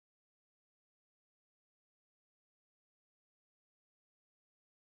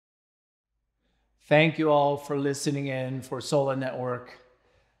Thank you all for listening in for Sola Network.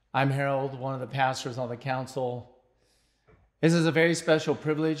 I'm Harold, one of the pastors on the council. This is a very special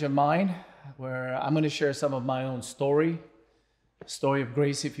privilege of mine where I'm going to share some of my own story of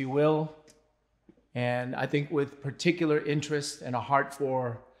grace, if you will. And I think with particular interest and a heart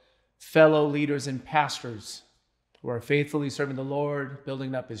for fellow leaders and pastors who are faithfully serving the Lord,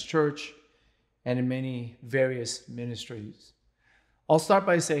 building up his church, and in many various ministries. I'll start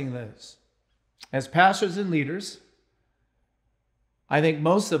by saying this. As pastors and leaders, I think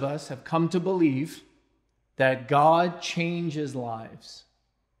most of us have come to believe that God changes lives.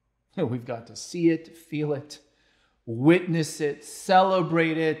 We've got to see it, feel it, witness it,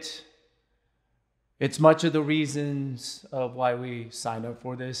 celebrate it. It's much of the reasons of why we signed up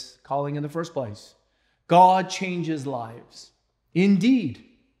for this calling in the first place. God changes lives. Indeed.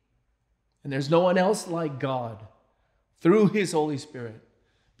 And there's no one else like God through his Holy Spirit,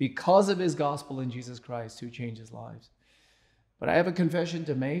 because of his gospel in Jesus Christ, who changes lives. But I have a confession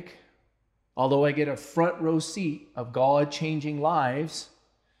to make. Although I get a front row seat of God changing lives,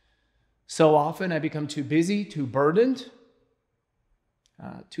 so often I become too busy, too burdened,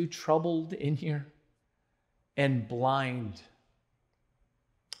 too troubled in here, and blind.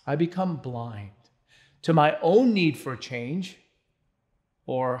 I become blind to my own need for change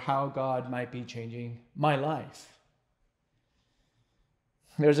or how God might be changing my life.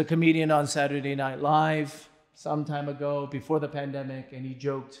 There's a comedian on Saturday Night Live some time ago before the pandemic, and he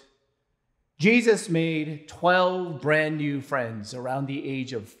joked, Jesus made 12 brand new friends around the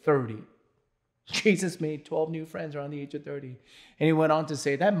age of 30. Jesus made 12 new friends around the age of 30. And he went on to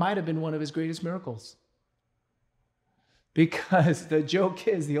say that might have been one of his greatest miracles. Because the joke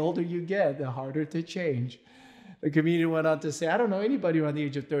is, the older you get, the harder to change. The comedian went on to say, I don't know anybody around the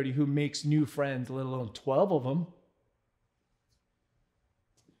age of 30 who makes new friends, let alone 12 of them.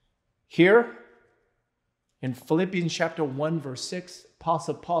 Here, in Philippians chapter 1, verse 6,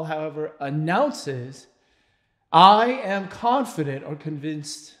 Apostle Paul, however, announces, I am confident or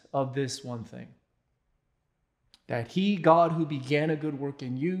convinced of this one thing, that he, God, who began a good work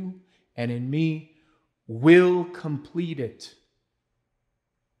in you and in me, will complete it.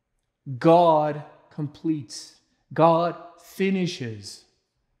 God completes. God finishes.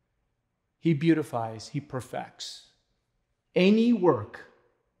 He beautifies. He perfects any work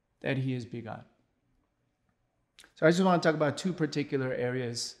that he has begun. So I just want to talk about two particular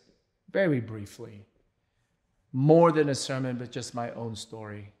areas very briefly. More than a sermon, but just my own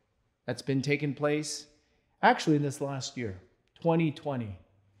story that's been taking place actually in this last year, 2020.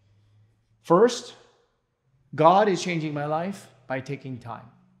 First, God is changing my life by taking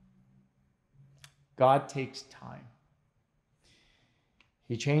time. God takes time.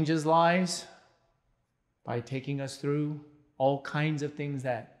 He changes lives by taking us through all kinds of things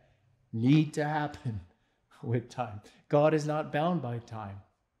that need to happen with time. God is not bound by time.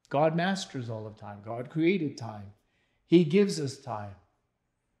 God masters all of time. God created time. He gives us time.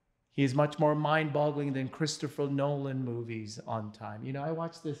 He is much more mind-boggling than Christopher Nolan movies on time. You know, I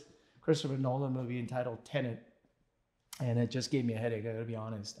watched this Christopher Nolan movie entitled Tenet, and it just gave me a headache, I gotta be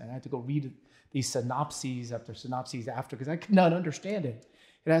honest. And I had to go read these synopses after, because I could not understand it.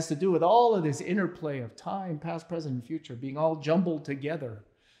 It has to do with all of this interplay of time, past, present, and future, being all jumbled together.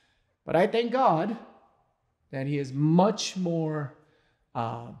 But I thank God that he has much more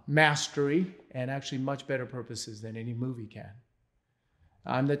mastery and actually much better purposes than any movie can.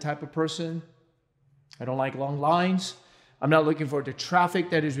 I'm the type of person, I don't like long lines. I'm not looking forward to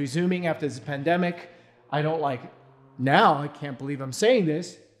traffic that is resuming after this pandemic. I don't like, now I can't believe I'm saying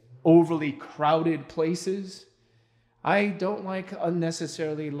this, overly crowded places. I don't like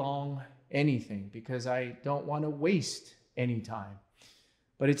unnecessarily long anything because I don't want to waste any time.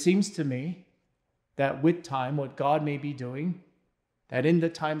 But it seems to me that with time, what God may be doing, that in the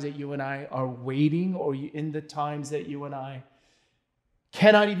times that you and I are waiting, or in the times that you and I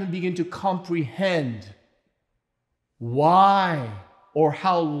cannot even begin to comprehend why or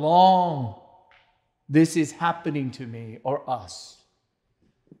how long this is happening to me or us,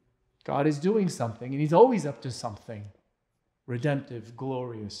 God is doing something, and he's always up to something redemptive,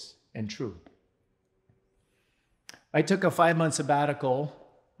 glorious, and true. I took a 5-month sabbatical.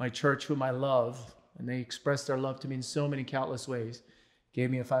 My church, whom I love, and they expressed their love to me in so many countless ways,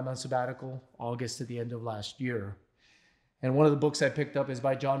 gave me a 5-month sabbatical, August to the end of last year. And one of the books I picked up is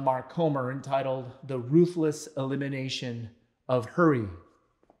by John Mark Comer, entitled The Ruthless Elimination of Hurry.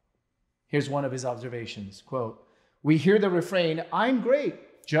 Here's one of his observations, quote, we hear the refrain, I'm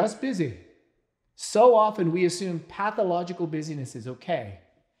great, just busy. So often we assume pathological busyness is okay.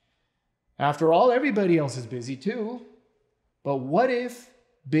 After all, everybody else is busy too. But what if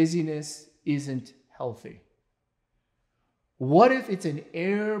busyness isn't healthy? What if it's an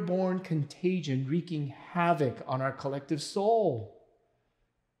airborne contagion wreaking havoc on our collective soul?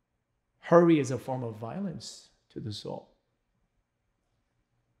 Hurry is a form of violence to the soul.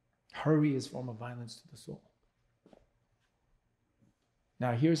 Hurry is a form of violence to the soul.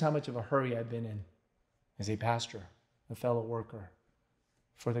 Now, here's how much of a hurry I've been in as a pastor, a fellow worker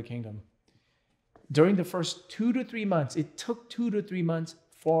for the kingdom. During the first 2 to 3 months, it took 2 to 3 months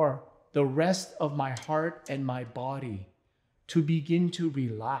for the rest of my heart and my body to begin to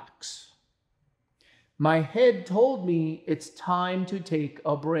relax. My head told me it's time to take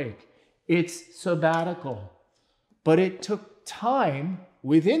a break. It's sabbatical. But it took time,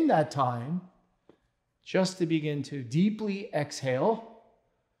 within that time, just to begin to deeply exhale,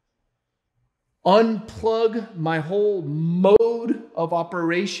 unplug my whole mode of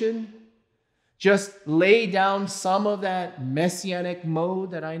operation, just lay down some of that messianic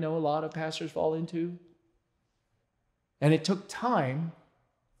mode that I know a lot of pastors fall into. And it took time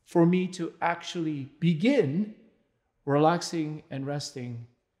for me to actually begin relaxing and resting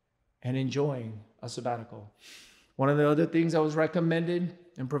and enjoying a sabbatical. One of the other things that was recommended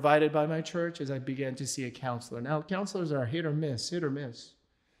and provided by my church is I began to see a counselor. Now, counselors are hit or miss.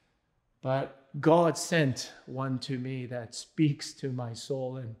 But God sent one to me that speaks to my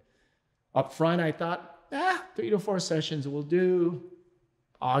soul. And up front, I thought, 3 to 4 sessions will do.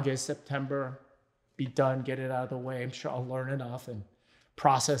 August, September, be done, get it out of the way. I'm sure I'll learn enough and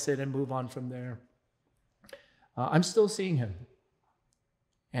process it and move on from there. I'm still seeing him.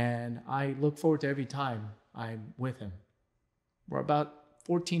 And I look forward to every time I'm with him. We're about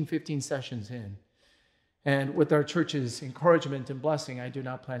 14, 15 sessions in. And with our church's encouragement and blessing, I do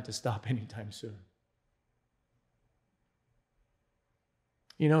not plan to stop anytime soon.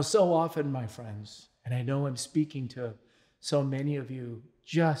 You know, so often, my friends, and I know I'm speaking to so many of you,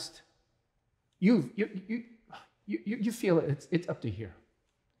 just, you feel it, it's up to here.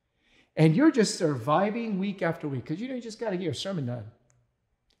 And you're just surviving week after week, because you just got to get your sermon done.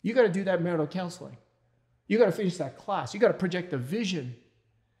 You got to do that marital counseling. You got to finish that class. You got to project the vision.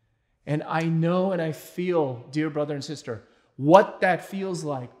 And I know and I feel, dear brother and sister, what that feels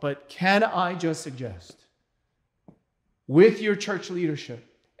like. But can I just suggest, with your church leadership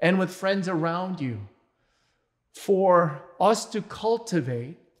and with friends around you, for us to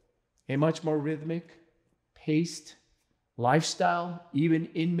cultivate a much more rhythmic, paced lifestyle, even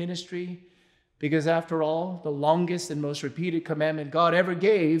in ministry? Because after all, the longest and most repeated commandment God ever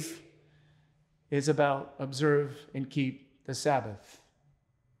gave is about observe and keep the Sabbath.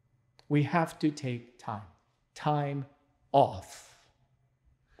 We have to take time off.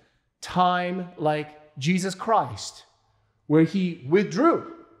 Time like Jesus Christ, where he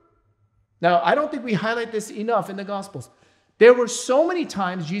withdrew. Now, I don't think we highlight this enough in the Gospels. There were so many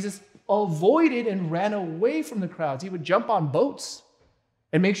times Jesus avoided and ran away from the crowds. He would jump on boats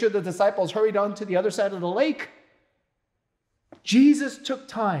and make sure the disciples hurried on to the other side of the lake. Jesus took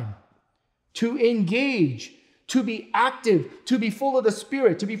time to engage, to be active, to be full of the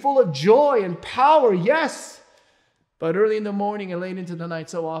Spirit, to be full of joy and power, yes. But early in the morning and late into the night,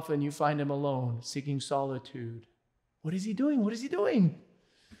 so often you find him alone, seeking solitude. What is he doing? What is he doing?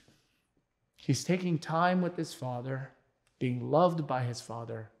 He's taking time with his Father, being loved by his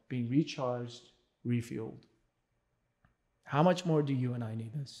Father, being recharged, refueled. How much more do you and I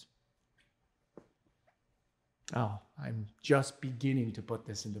need this? Oh, I'm just beginning to put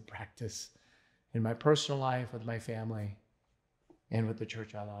this into practice in my personal life, with my family, and with the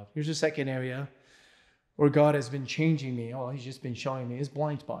church I love. Here's a second area where God has been changing me. Oh, he's just been showing me is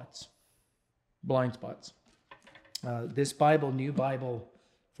blind spots. Blind spots. This Bible, new Bible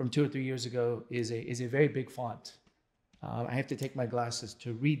from 2 or 3 years ago, is a very big font. I have to take my glasses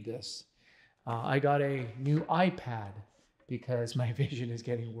to read this. I got a new iPad because my vision is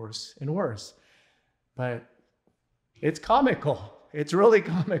getting worse and worse. But it's comical. It's really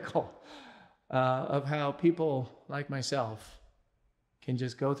comical of how people like myself can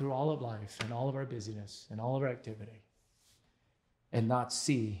just go through all of life and all of our busyness and all of our activity and not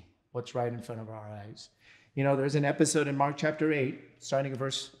see what's right in front of our eyes. You know, there's an episode in Mark chapter 8, starting at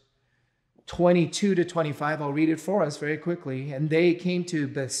verse 22 to 25. I'll read it for us very quickly. And they came to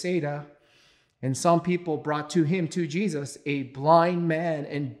Bethsaida, and some people brought to Jesus, a blind man,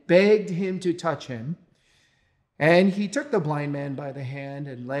 and begged him to touch him. And he took the blind man by the hand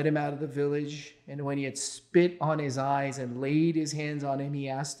and led him out of the village. And when he had spit on his eyes and laid his hands on him, he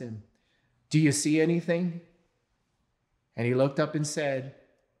asked him, "Do you see anything?" And he looked up and said,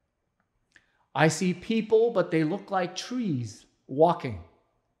 "I see people, but they look like trees walking."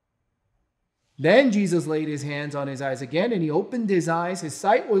 Then Jesus laid his hands on his eyes again, and he opened his eyes. His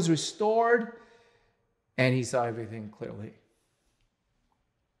sight was restored, and he saw everything clearly.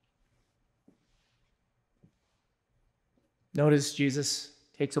 Notice Jesus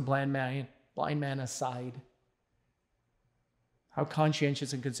takes a blind man aside. How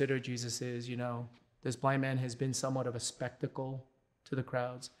conscientious and considerate Jesus is, This blind man has been somewhat of a spectacle to the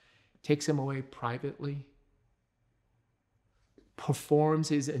crowds. Takes him away privately. Performs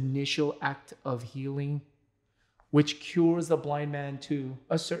his initial act of healing, which cures the blind man to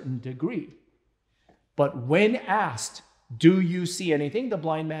a certain degree. But when asked, do you see anything? The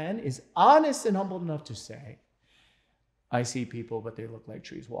blind man is honest and humble enough to say, I see people, but they look like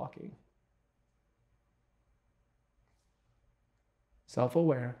trees walking.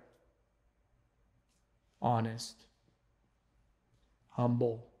 Self-aware, honest,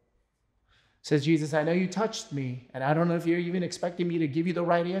 humble. Says Jesus, I know you touched me, and I don't know if you're even expecting me to give you the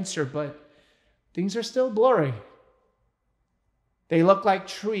right answer, but things are still blurry. They look like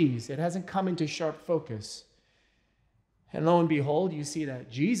trees. It hasn't come into sharp focus. And lo and behold, you see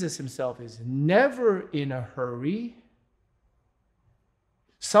that Jesus himself is never in a hurry.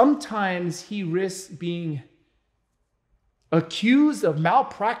 Sometimes he risks being accused of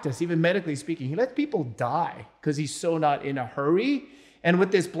malpractice, even medically speaking. He lets people die because he's so not in a hurry. And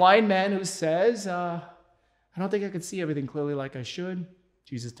with this blind man who says, I don't think I can see everything clearly like I should,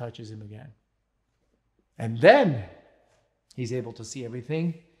 Jesus touches him again. And then he's able to see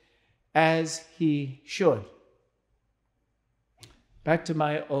everything as he should. Back to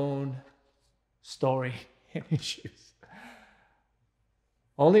my own story and issues.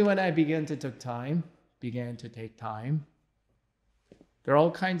 Only when I began to take time, there are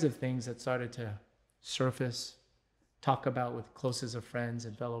all kinds of things that started to surface, talk about with closest of friends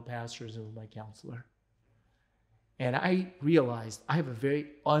and fellow pastors and with my counselor. And I realized I have a very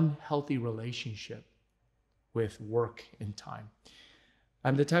unhealthy relationship with work and time.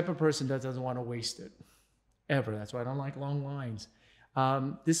 I'm the type of person that doesn't want to waste it, ever. That's why I don't like long lines.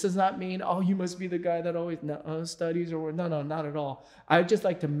 This does not mean, you must be the guy that always studies or no, not at all. I just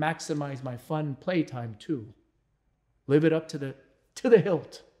like to maximize my fun playtime too. Live it up to the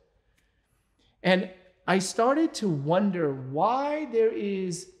hilt. And I started to wonder why there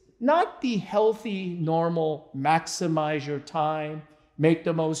is not the healthy, normal, maximize your time, make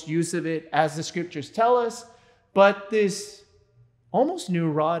the most use of it as the scriptures tell us, but this almost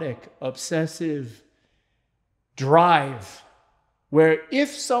neurotic, obsessive drive where if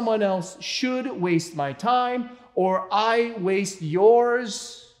someone else should waste my time or I waste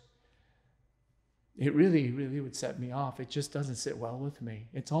yours, it really, really would set me off. It just doesn't sit well with me.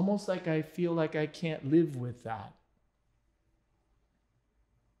 It's almost like I feel like I can't live with that.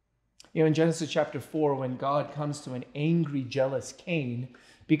 In Genesis chapter 4, when God comes to an angry, jealous Cain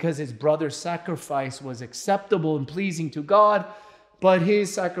because his brother's sacrifice was acceptable and pleasing to God, but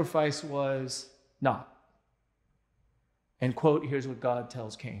his sacrifice was not. And quote, here's what God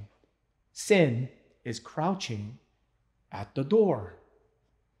tells Cain. Sin is crouching at the door.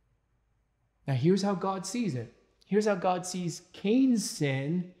 Now here's how God sees it. Here's how God sees Cain's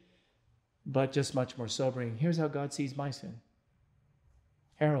sin, but just much more sobering. Here's how God sees my sin.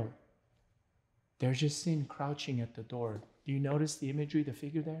 Harold, there's just sin crouching at the door. Do you notice the imagery, the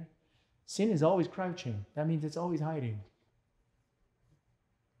figure there? Sin is always crouching. That means it's always hiding.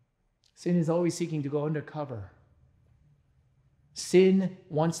 Sin is always seeking to go undercover. Sin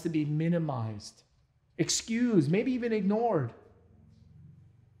wants to be minimized, excused, maybe even ignored.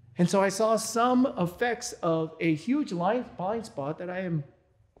 And so I saw some effects of a huge blind spot that I am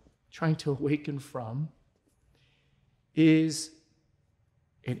trying to awaken from is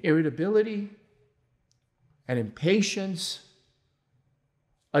an irritability, an impatience,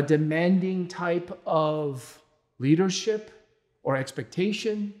 a demanding type of leadership or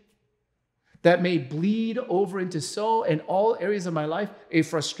expectation that may bleed over into so in all areas of my life, a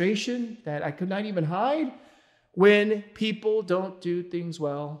frustration that I could not even hide when people don't do things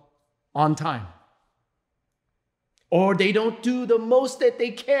well on time. Or they don't do the most that they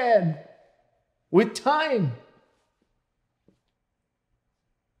can with time.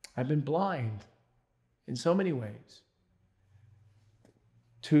 I've been blind in so many ways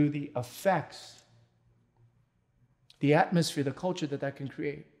to the effects, the atmosphere, the culture that can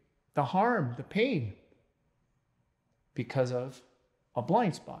create, the harm, the pain, because of a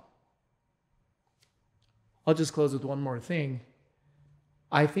blind spot. I'll just close with one more thing.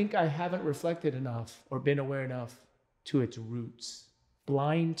 I think I haven't reflected enough or been aware enough to its roots,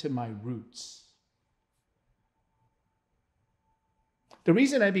 blind to my roots. The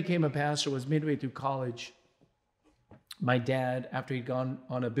reason I became a pastor was midway through college. My dad, after he'd gone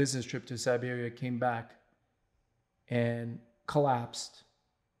on a business trip to Siberia, came back and collapsed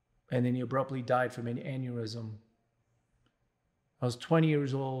and then he abruptly died from an aneurysm. I was 20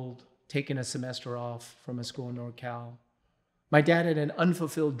 years old, taking a semester off from a school in NorCal. My dad had an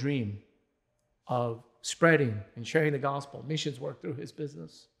unfulfilled dream of spreading and sharing the gospel, missions work through his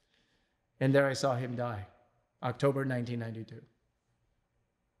business. And there I saw him die, October 1992.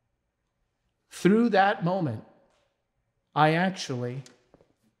 Through that moment, I actually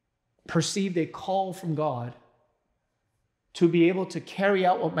perceived a call from God to be able to carry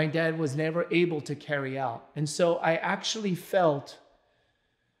out what my dad was never able to carry out. And so I actually felt,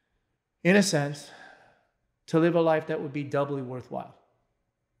 in a sense, to live a life that would be doubly worthwhile.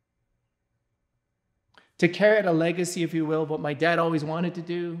 To carry out a legacy, if you will, of what my dad always wanted to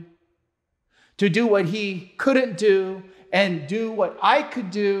do what he couldn't do, and do what I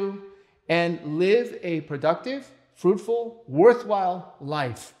could do, and live a productive, fruitful, worthwhile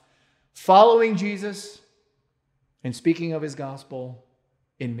life, following Jesus and speaking of his gospel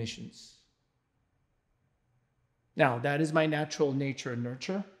in missions. Now, that is my natural nature and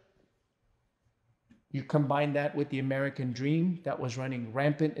nurture. You combine that with the American dream that was running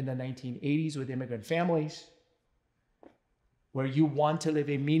rampant in the 1980s with immigrant families, where you want to live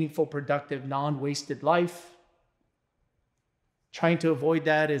a meaningful, productive, non-wasted life. Trying to avoid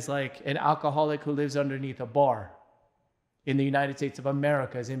that is like an alcoholic who lives underneath a bar in the United States of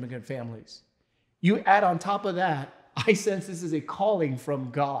America as immigrant families. You add on top of that, I sense this is a calling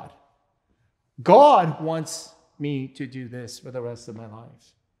from God. God wants me to do this for the rest of my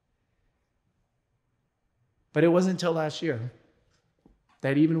life. But it wasn't until last year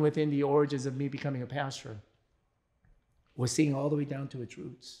that even within the origins of me becoming a pastor, was seeing all the way down to its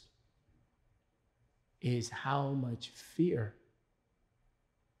roots, is how much fear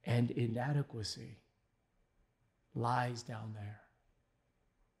and inadequacy lies down there.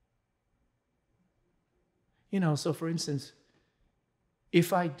 So for instance,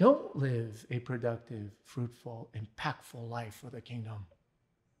 if I don't live a productive, fruitful, impactful life for the kingdom,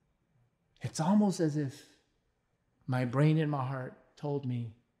 it's almost as if my brain and my heart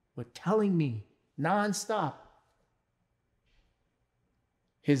were telling me nonstop,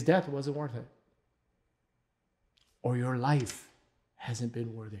 his death wasn't worth it, or your life hasn't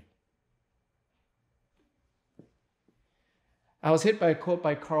been worthy. I was hit by a quote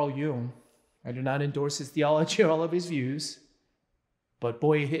by Carl Jung. I do not endorse his theology or all of his views, but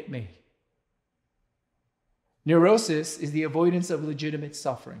boy, it hit me. Neurosis is the avoidance of legitimate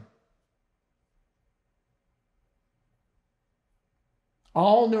suffering.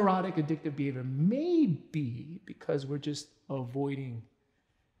 All neurotic addictive behavior may be because we're just avoiding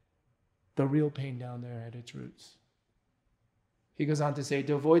the real pain down there at its roots. He goes on to say,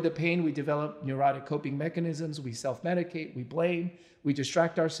 to avoid the pain, we develop neurotic coping mechanisms. We self-medicate, we blame, we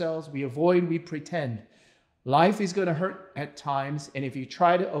distract ourselves, we avoid, we pretend. Life is going to hurt at times, and if you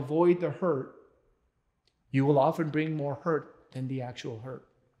try to avoid the hurt, you will often bring more hurt than the actual hurt.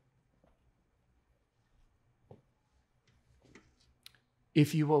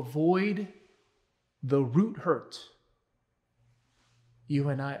 If you avoid the root hurt, you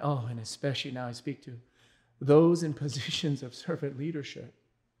and I, and especially now I speak to those in positions of servant leadership,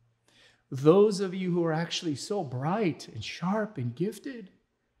 those of you who are actually so bright and sharp and gifted,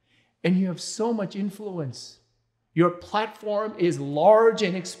 and you have so much influence. Your platform is large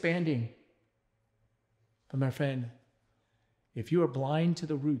and expanding. But my friend, if you are blind to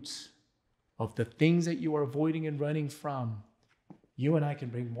the roots of the things that you are avoiding and running from, you and I can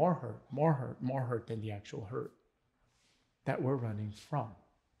bring more hurt than the actual hurt that we're running from.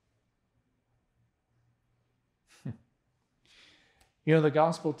 The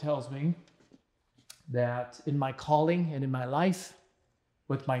gospel tells me that in my calling and in my life,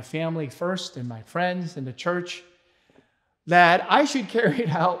 with my family first and my friends and the church, that I should carry it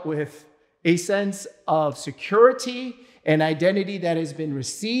out with a sense of security and identity that has been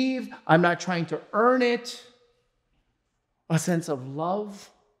received. I'm not trying to earn it. A sense of love,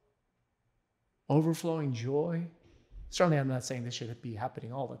 overflowing joy. Certainly, I'm not saying this should be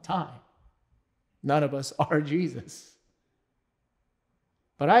happening all the time. None of us are Jesus.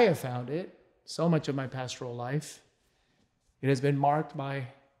 But I have found it, so much of my pastoral life, it has been marked by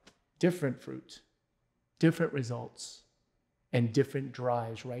different fruit, different results, and different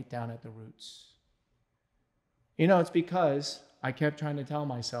drives right down at the roots. It's because I kept trying to tell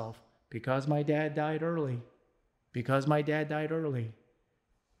myself, because my dad died early,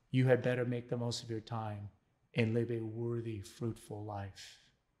 you had better make the most of your time and live a worthy, fruitful life.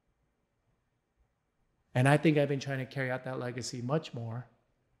 And I think I've been trying to carry out that legacy much more,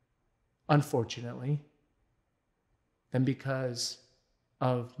 unfortunately, than because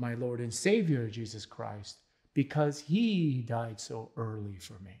of my Lord and Savior, Jesus Christ, because he died so early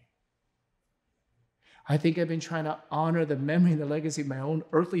for me. I think I've been trying to honor the memory and the legacy of my own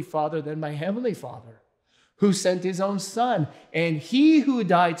earthly father than my heavenly Father, who sent his own Son. And he who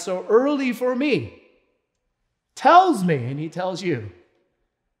died so early for me tells me, and he tells you,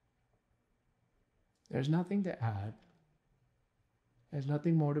 there's nothing to add. There's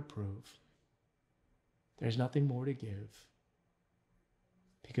nothing more to prove. There's nothing more to give.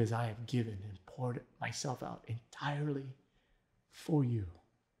 Because I have given and poured myself out entirely for you.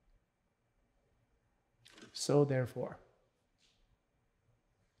 So therefore,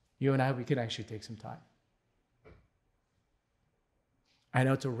 you and I, we can actually take some time. I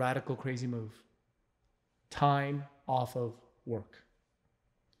know it's a radical, crazy move. Time off of work.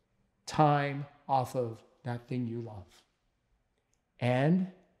 Time off of that thing you love. And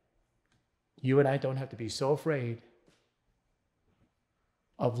you and I don't have to be so afraid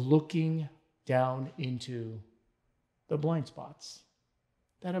of looking down into the blind spots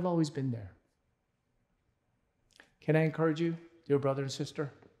that have always been there. Can I encourage you, dear brother and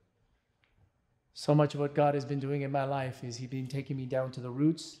sister? So much of what God has been doing in my life is He's been taking me down to the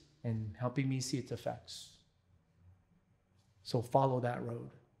roots and helping me see its effects. So follow that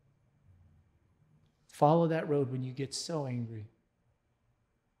road. Follow that road when you get so angry.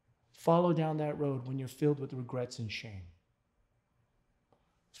 Follow down that road when you're filled with regrets and shame.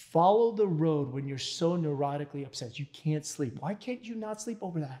 Follow the road when you're so neurotically upset you can't sleep. Why can't you not sleep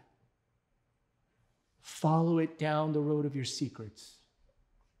over that? Follow it down the road of your secrets,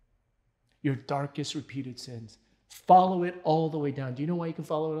 your darkest repeated sins. Follow it all the way down. Do you know why you can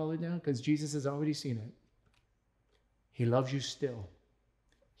follow it all the way down? Because Jesus has already seen it. He loves you still.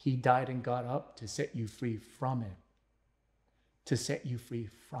 He died and got up to set you free from it. To set you free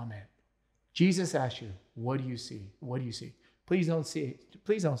from it. Jesus asked you, what do you see? What do you see? Please don't say,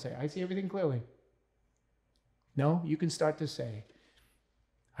 I see everything clearly. No, you can start to say,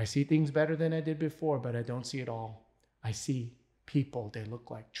 I see things better than I did before, but I don't see it all. I see people, they look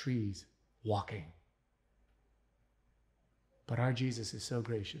like trees walking. But our Jesus is so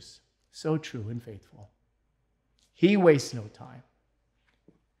gracious, so true and faithful. He wastes no time.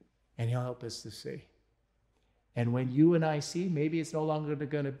 And He'll help us to see. And when you and I see, maybe it's no longer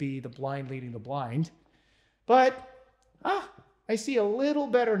going to be the blind leading the blind, but I see a little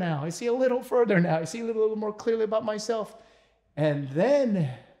better now. I see a little further now. I see a little more clearly about myself. And then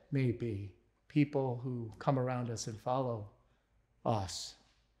maybe people who come around us and follow us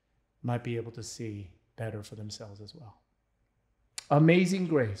might be able to see better for themselves as well. Amazing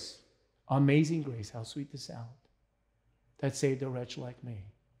grace, how sweet the sound that saved a wretch like me.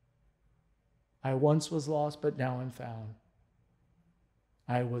 I once was lost, but now I'm found.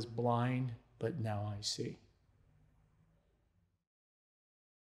 I was blind, but now I see.